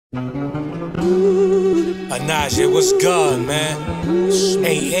Onaje, what's good, man?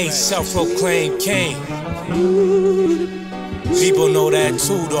 AA, self-proclaimed king. People know that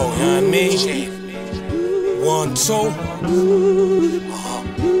too, though, you know what I mean? 1, 2.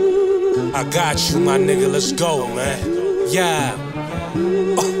 I got you, my nigga, let's go, man. Yeah.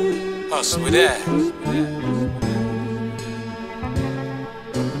 Hustle with that.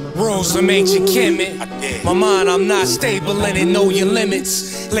 Rules from ancient Kemet. My mind, I'm not stable and it know your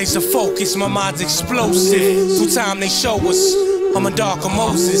limits. Laser focus, my mind's explosive. Through time they show us I'm a darker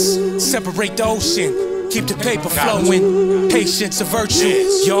Moses. Separate the ocean, keep the paper flowing. Patience a virtue,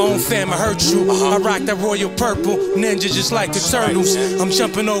 your own family hurt you. I rock that royal purple, ninja just like the turtles. I'm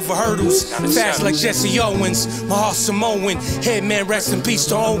jumping over hurdles, fast like Jesse Owens. My heart Samoan, headman rest in peace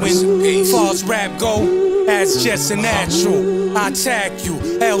to Owen. Falls rap go, as just a natural. I attack you,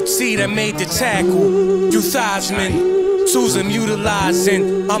 LT that made the tackle. You Thosman, tools I'm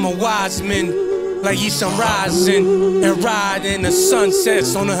utilizing. I'm a wise man, like I'm rising and riding the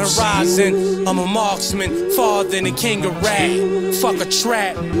sunsets on the horizon. I'm a marksman, farther than the king of rap. Fuck a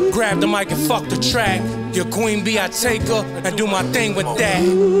trap, grab the mic and fuck the track. Your queen bee, I take her and do my thing with that.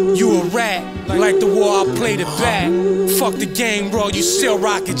 You a rat, like the war, I played it back. Fuck the game, bro, you still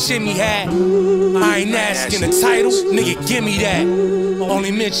rockin' Jimmy hat. I ain't asking a title, nigga, give me that.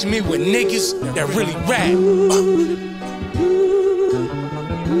 Only mention me with niggas that really rap.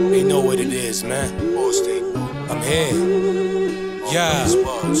 They know what it is, man. I'm here. Yeah.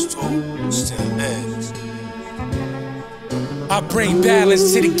 I bring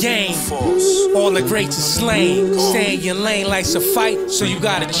balance to the game. All the greats are slain. Stay in your lane like's a fight, so you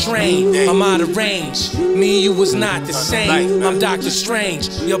gotta train. I'm out of range. Me and you was not the same. I'm Dr. Strange.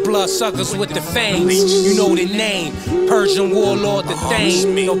 Your blood suckers with the fangs. You know the name. Persian warlord, the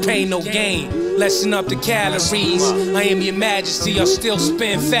thing. No pain, no gain. Lessen up the calories. I am your majesty. I still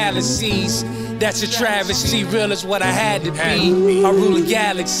spin fallacies. That's a travesty, real is what I had to be. I rule a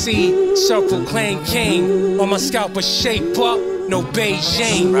galaxy, self-proclaimed king. On my scalp a shape up, no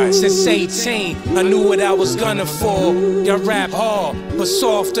Beijing. Since 18, I knew what I was gonna for. Y'all rap hard, but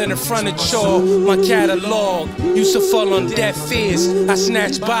soft in the front of jaw. My catalog used to fall on deaf ears. I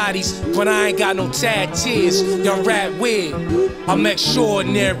snatch bodies, but I ain't got no tad tears. Y'all rap weird, I'm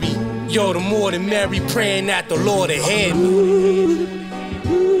extraordinary. Yo, the more the merry, praying that the Lord ahead me.